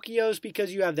Pinocchio's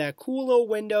because you have that cool little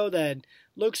window that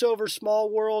looks over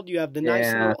Small World. You have the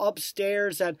nice little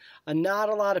upstairs that not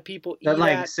a lot of people eat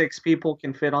that 6 people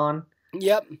can fit on.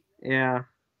 Yep. Yeah.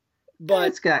 But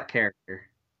it's got character.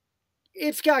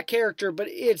 It's got character, but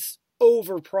it's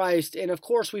overpriced. And of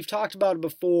course, we've talked about it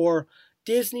before.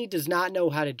 Disney does not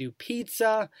know how to do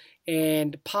pizza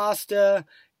and pasta,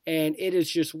 and it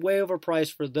is just way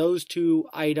overpriced for those two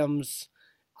items.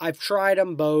 I've tried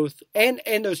them both. And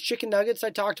those chicken nuggets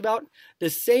I talked about, the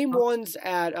same ones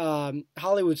at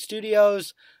Hollywood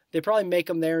Studios. They probably make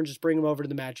them there and just bring them over to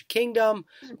the Magic Kingdom.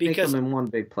 Because make them in one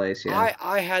big place, yeah.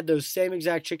 I had those same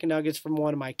exact chicken nuggets from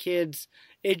one of my kids.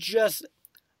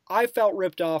 I felt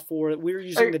ripped off for it. We were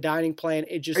using the dining plan.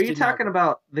 It just Are you talking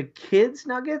about the kids'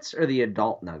 nuggets or the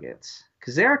adult nuggets?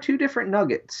 Because there are 2 different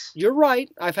nuggets. You're right.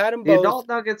 I've had them both. The adult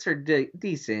nuggets are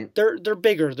decent. They're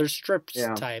bigger. They're strips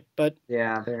type. But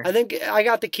yeah, I think I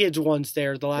got the kids' ones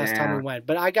there the last time we went.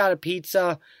 But I got a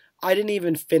pizza. I didn't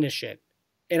even finish it,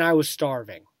 and I was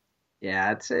starving.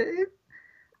 Yeah,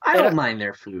 I don't mind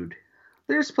their food.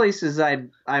 There's places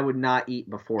I would not eat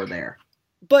before there.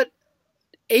 But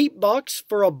 $8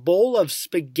 for a bowl of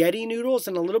spaghetti noodles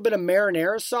and a little bit of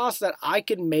marinara sauce that I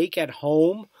could make at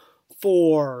home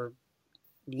for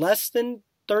less than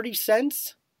 30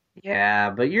 cents?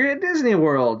 Yeah, but you're at Disney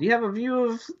World. You have a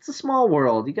view of, it's a small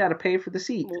world. You got to pay for the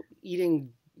seat. Well, eating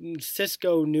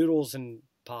Cisco noodles and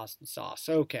pasta sauce.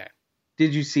 Okay.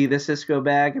 Did you see the Cisco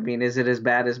bag? I mean, is it as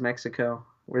bad as Mexico,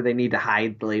 where they need to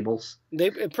hide labels?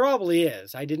 It probably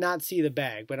is. I did not see the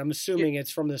bag, but I'm assuming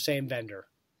it's from the same vendor.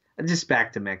 Just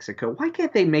back to Mexico. Why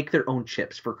can't they make their own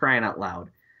chips, for crying out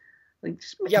loud? Like,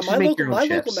 my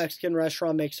local Mexican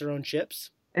restaurant makes their own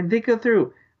chips. And they go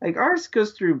through, like, ours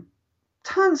goes through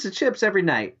tons of chips every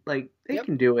night. Like, they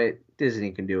can do it.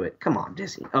 Disney can do it. Come on,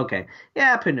 Disney. Okay.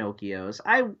 Yeah, Pinocchio's.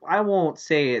 I won't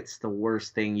say it's the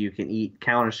worst thing you can eat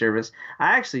counter service.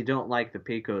 I actually don't like the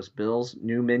Pecos Bills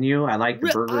new menu. I like the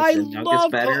burgers and nuggets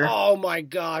better. Oh my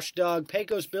gosh, Doug.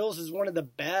 Pecos Bills is one of the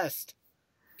best.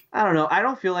 I don't know. I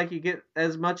don't feel like you get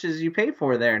as much as you pay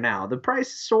for there now. The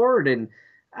price soared, and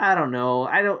I don't know.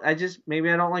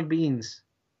 Maybe I don't like beans.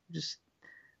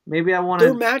 Maybe I want to.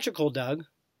 They're magical, Doug.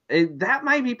 That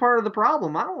might be part of the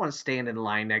problem. I don't want to stand in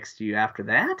line next to you after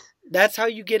that. That's how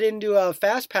you get into a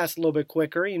Fast Pass a little bit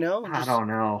quicker, you know? I don't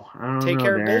know. Take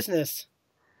care of business.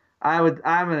 I'm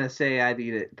going to say I'd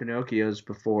eat at Pinocchio's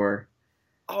before.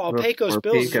 Oh, Pecos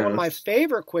Bills is one of my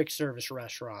favorite quick service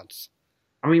restaurants.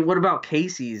 I mean, what about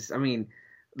Casey's? I mean,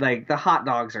 like, the hot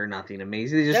dogs are nothing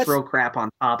amazing. They just throw crap on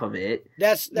top of it.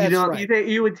 That's right.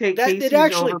 You would take Casey's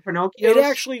over Pinocchio's? It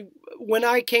actually, when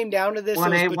I came down to this,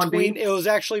 it was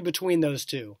actually between those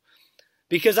two.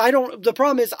 Because the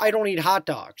problem is I don't eat hot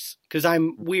dogs because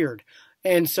I'm weird.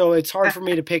 And so it's hard for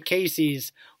me to pick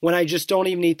Casey's when I just don't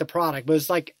even eat the product. But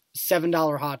it's like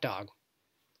 $7 hot dog.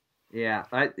 Yeah,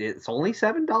 it's only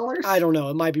 $7? I don't know.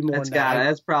 It might be more than that.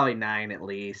 That's probably $9 at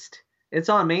least. It's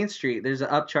on Main Street. There's an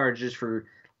upcharge just for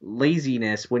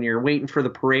laziness when you're waiting for the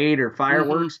parade or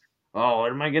fireworks. Mm-hmm. Oh,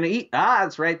 what am I going to eat?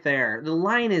 It's right there. The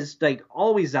line is like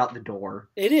always out the door.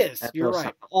 It is. You're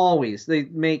right. Always. They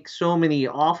make so many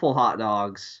awful hot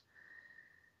dogs.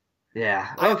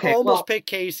 Yeah. Okay. I almost picked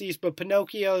Casey's, but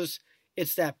Pinocchio's,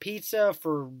 it's that pizza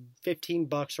for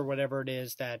 $15 or whatever it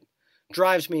is that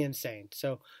drives me insane.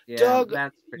 So, yeah, Doug,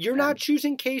 you're not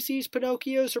choosing Casey's,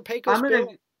 Pinocchio's, or Pecos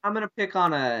Bill? I'm gonna pick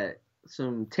on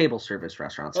some table service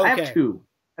restaurants. Okay. I have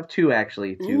two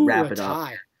actually to wrap it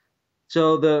up.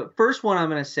 So the first one I'm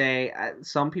gonna say,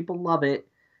 some people love it,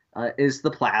 is the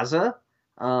Plaza.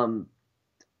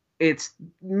 It's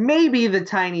maybe the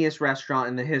tiniest restaurant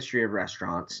in the history of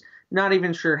restaurants. Not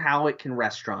even sure how it can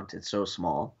restaurant. It's so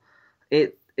small.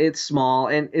 It's small,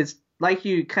 and it's like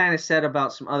you kind of said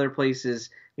about some other places.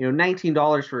 You know,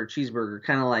 $19 for a cheeseburger,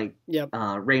 kind of like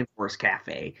Rainforest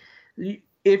Cafe.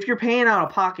 If you're paying out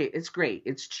of pocket, it's great.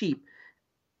 It's cheap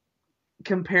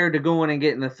compared to going and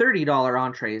getting the $30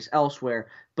 entrees elsewhere.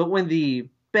 But when the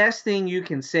best thing you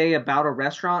can say about a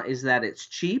restaurant is that it's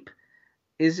cheap,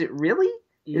 is it really?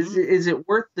 Mm-hmm. Is it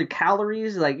worth the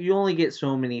calories? Like, you only get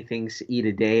so many things to eat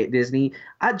a day at Disney.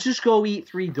 I'd just go eat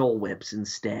 3 Dole Whips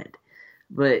instead.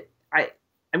 But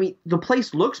I mean, the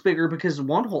place looks bigger because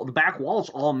the back wall is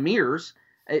all mirrors.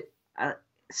 It's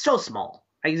so small.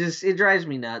 It drives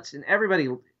me nuts, and everybody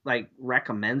like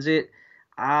recommends it.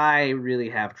 I really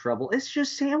have trouble. It's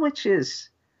just sandwiches,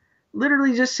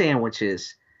 literally just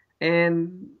sandwiches,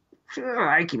 and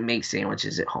I can make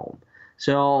sandwiches at home.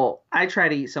 So I try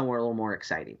to eat somewhere a little more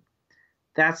exciting.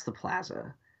 That's the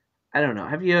Plaza. I don't know.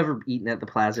 Have you ever eaten at the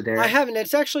Plaza, Derek? I haven't.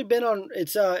 It's actually been on.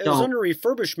 It was under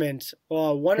refurbishment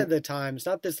one of the times,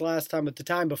 not this last time, but the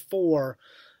time before.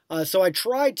 So I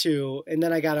tried to, and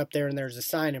then I got up there, and there's a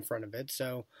sign in front of it.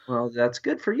 So, well, that's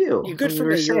good for you. You're good for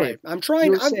me. You're right. I'm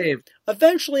trying.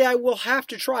 Eventually, I will have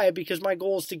to try it because my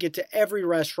goal is to get to every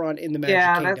restaurant in the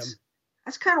Magic Kingdom.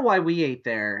 That's kind of why we ate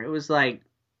there. It was like,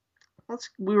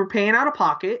 we were paying out of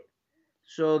pocket,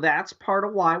 so that's part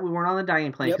of why we weren't on the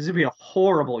dining plan. Because it'd be a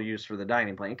horrible use for the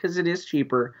dining plan because it is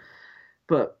cheaper.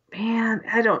 But man,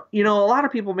 a lot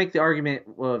of people make the argument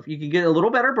of you can get a little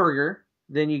better burger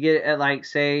than you get at, like,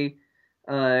 say,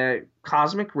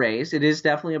 Cosmic Rays. It is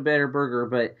definitely a better burger,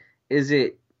 but is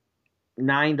it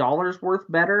 $9 worth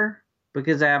better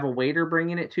because I have a waiter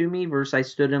bringing it to me versus I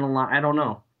stood in a line? I don't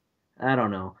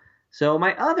know. So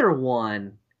my other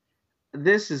one,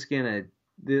 this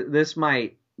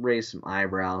might raise some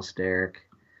eyebrows, Derek.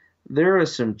 There are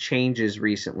some changes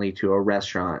recently to a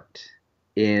restaurant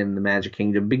in the Magic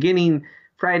Kingdom. Beginning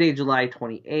Friday, July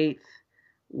 28th,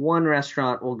 one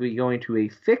restaurant will be going to a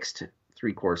fixed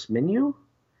 3-course menu.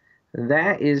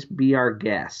 That is Be Our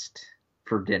Guest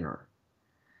for dinner.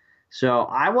 So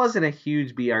I wasn't a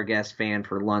huge Be Our Guest fan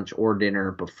for lunch or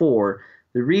dinner before.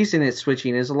 The reason it's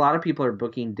switching is a lot of people are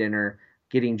booking dinner,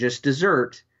 getting just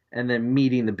dessert, and then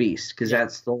meeting the beast, because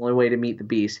that's the only way to meet the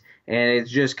beast. And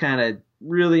it's just kind of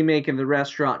really making the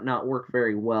restaurant not work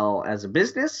very well as a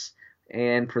business.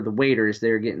 And for the waiters,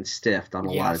 they're getting stiffed on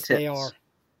a lot of tips. They are.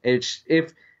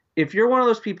 If you're one of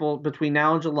those people between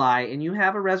now and July and you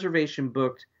have a reservation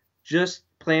booked just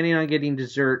planning on getting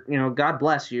dessert, God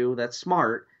bless you, that's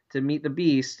smart, to meet the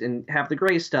beast and have the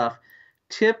gray stuff,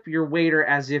 tip your waiter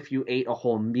as if you ate a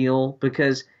whole meal,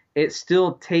 because it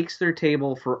still takes their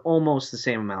table for almost the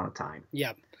same amount of time.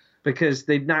 Yep. Because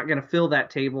they're not going to fill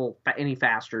that table any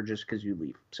faster just because you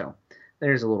leave. So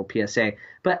there's a little PSA.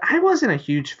 But I wasn't a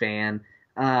huge fan.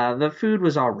 The food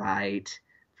was all right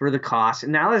for the cost.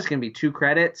 And now there's going to be 2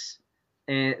 credits,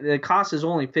 and the cost is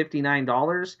only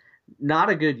 $59. Not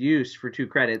a good use for 2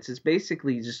 credits. It's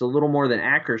basically just a little more than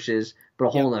Akersh's, but a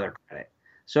whole nother credit.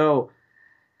 So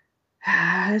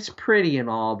it's pretty and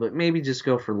all, but maybe just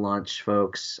go for lunch,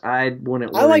 folks. I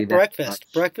wouldn't worry. I like that breakfast.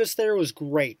 much. Breakfast there was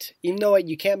great. Even though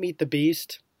you can't meet the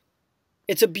Beast,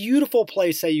 it's a beautiful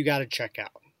place that you got to check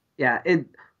out. Yeah,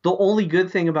 the only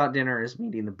good thing about dinner is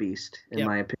meeting the Beast, in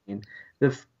my opinion.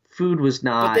 The food was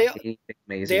not anything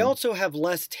amazing. They also have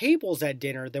less tables at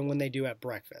dinner than when they do at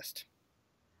breakfast.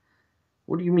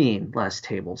 What do you mean, less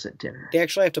tables at dinner? They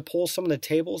actually have to pull some of the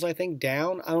tables, I think,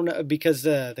 down. I don't know, because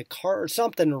the cart or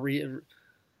something.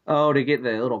 To get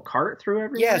the little cart through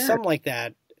everywhere? Yeah, something like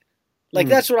that.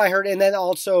 That's what I heard. And then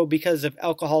also because of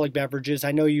alcoholic beverages,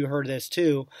 I know you heard this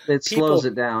too. It slows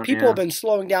it down. People have been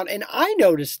slowing down. And I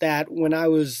noticed that when I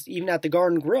was even at the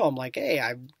Garden Grill. I'm like, hey,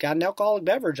 I've got an alcoholic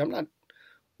beverage. I'm not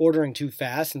ordering too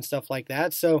fast and stuff like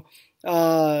that. So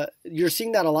you're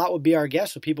seeing that a lot with Be Our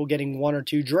Guest, with people getting 1 or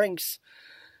 2 drinks.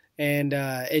 And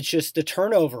it's just the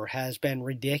turnover has been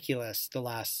ridiculous the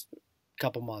last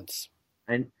couple months.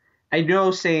 And I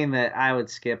know saying that I would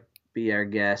skip Be Our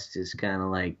Guest is kind of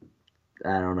like,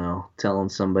 I don't know, telling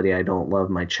somebody I don't love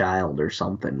my child or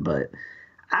something, but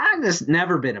I've just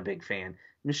never been a big fan.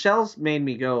 Michelle's made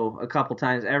me go a couple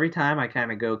times. Every time I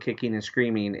kind of go kicking and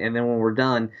screaming, and then when we're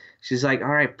done, she's like, all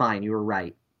right, fine, you were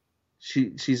right.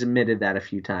 She's admitted that a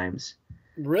few times.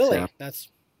 Really? So. That's...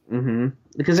 Mm-hmm.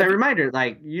 Because I remind her,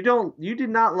 like, you did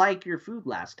not like your food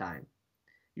last time.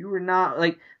 You were not,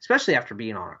 like, especially after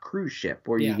being on a cruise ship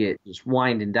where you get just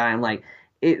wined and dine. Like,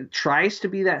 it tries to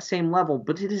be that same level,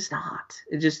 but it is not.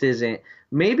 It just isn't.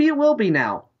 Maybe it will be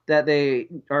now that they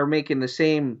are making the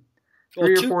same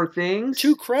 3 or 4 things.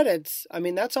 2 credits. I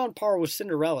mean, that's on par with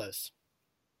Cinderella's.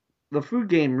 The food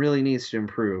game really needs to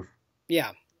improve.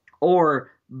 Yeah.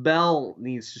 Or Belle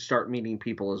needs to start meeting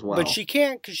people as well. But she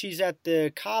can't because she's at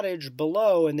the cottage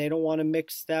below, and they don't want to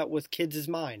mix that with Kids'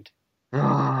 Mind.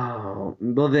 Oh,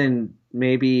 well then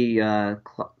maybe I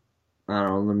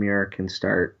don't know, Lemire can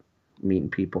start meeting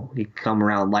people. He can come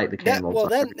around, light the candles.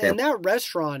 And that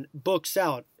restaurant books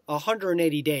out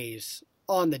 180 days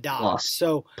on the dot.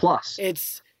 Plus,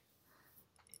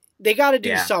 they got to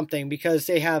do something because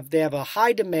they have a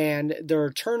high demand.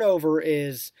 Their turnover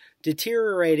is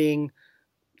deteriorating.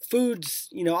 Foods,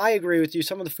 I agree with you.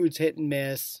 Some of the food's hit and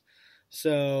miss.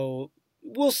 So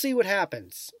we'll see what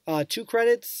happens. 2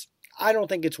 credits, I don't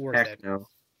think it's worth it.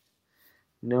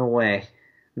 No way.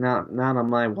 Not on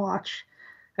my watch.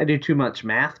 I do too much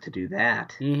math to do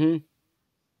that. Mm-hmm.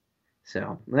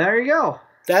 So there you go.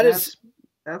 That's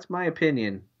my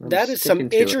opinion. That is some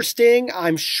interesting.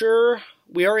 I'm sure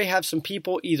we already have some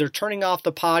people either turning off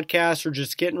the podcast or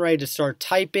just getting ready to start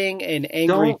typing an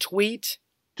angry tweet.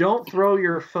 Don't throw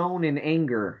your phone in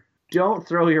anger. Don't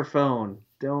throw your phone.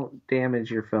 Don't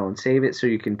damage your phone. Save it so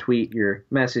you can tweet your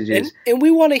messages. And we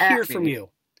want to hear from you.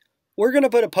 We're going to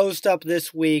put a post up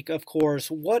this week, of course.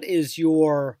 What is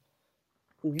your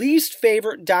least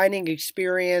favorite dining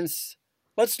experience?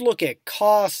 Let's look at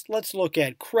cost. Let's look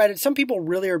at credit. Some people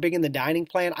really are big in the dining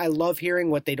plan. I love hearing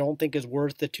what they don't think is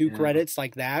worth the 2 credits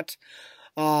like that.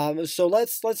 So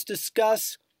let's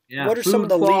discuss what are some of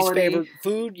the least favorite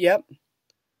food. Yep.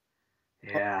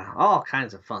 Yeah, all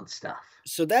kinds of fun stuff.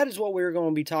 So that is what we're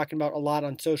going to be talking about a lot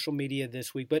on social media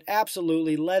this week. But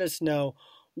absolutely, let us know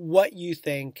what you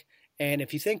think. And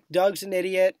if you think Doug's an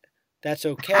idiot, that's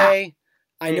okay.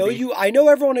 I know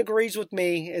everyone agrees with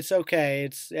me. It's okay.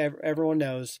 Everyone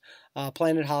knows.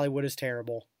 Planet Hollywood is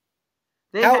terrible.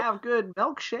 They have good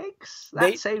milkshakes.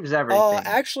 That saves everything.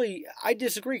 Actually, I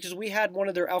disagree because we had one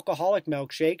of their alcoholic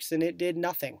milkshakes and it did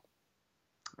nothing.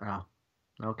 Oh,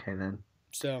 okay then.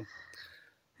 So,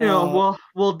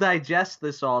 we'll digest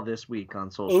this all this week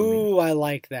on social media. Ooh, I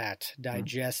like that,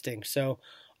 digesting. So,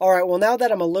 all right. Well, now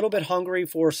that I'm a little bit hungry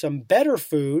for some better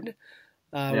food,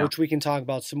 which we can talk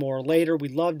about some more later. We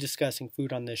love discussing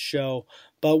food on this show,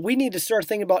 but we need to start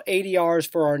thinking about ADRs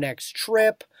for our next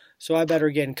trip. So I better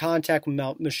get in contact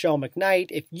with Michelle McKnight.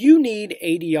 If you need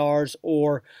ADRs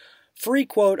or free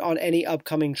quote on any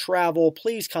upcoming travel,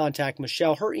 please contact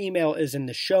Michelle. Her email is in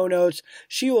the show notes.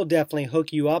 She will definitely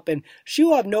hook you up, and she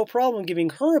will have no problem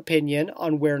giving her opinion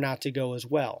on where not to go as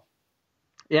well.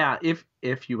 Yeah,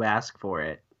 if you ask for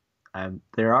it.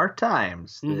 There are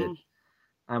times that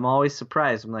I'm always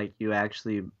surprised. I'm like, you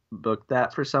actually booked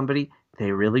that for somebody?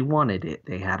 They really wanted it.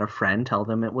 They had a friend tell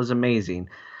them it was amazing.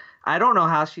 I don't know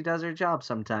how she does her job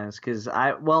sometimes because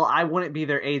I wouldn't be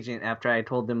their agent after I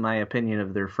told them my opinion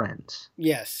of their friends.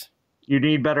 Yes. You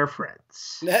need better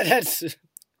friends.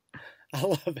 I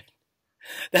love it.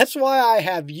 That's why I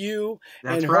have you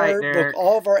That's and right, her Derek. book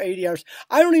all of our 80 hours.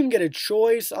 I don't even get a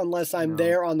choice unless I'm No.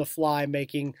 there on the fly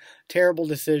making terrible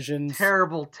decisions.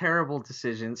 Terrible, terrible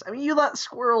decisions. I mean, you let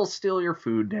squirrels steal your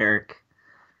food, Derek.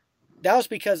 That was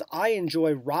because I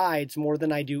enjoy rides more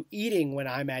than I do eating when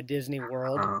I'm at Disney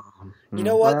World. You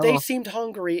know what? They seemed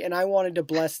hungry, and I wanted to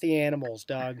bless the animals,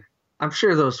 Doug. I'm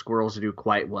sure those squirrels do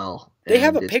quite well. They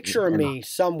have a picture of me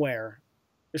somewhere.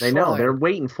 They know. They're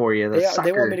waiting for you.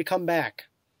 They want me to come back.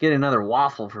 Get another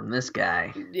waffle from this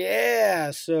guy. Yeah.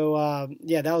 So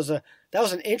that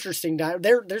was an interesting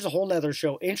there's a whole nother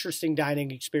show. Interesting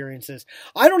dining experiences.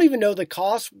 I don't even know the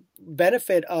cost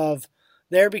benefit of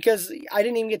there because I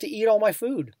didn't even get to eat all my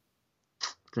food.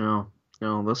 No,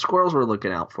 the squirrels were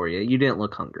looking out for you. You didn't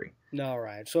look hungry. All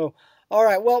right. So, all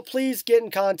right. Well, please get in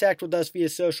contact with us via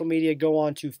social media. Go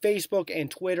on to Facebook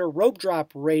and Twitter, Rope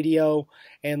Drop Radio,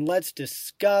 and let's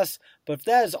discuss. But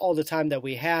that is all the time that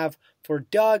we have. For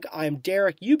Doug, I'm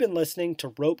Derek. You've been listening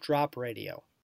to Rope Drop Radio.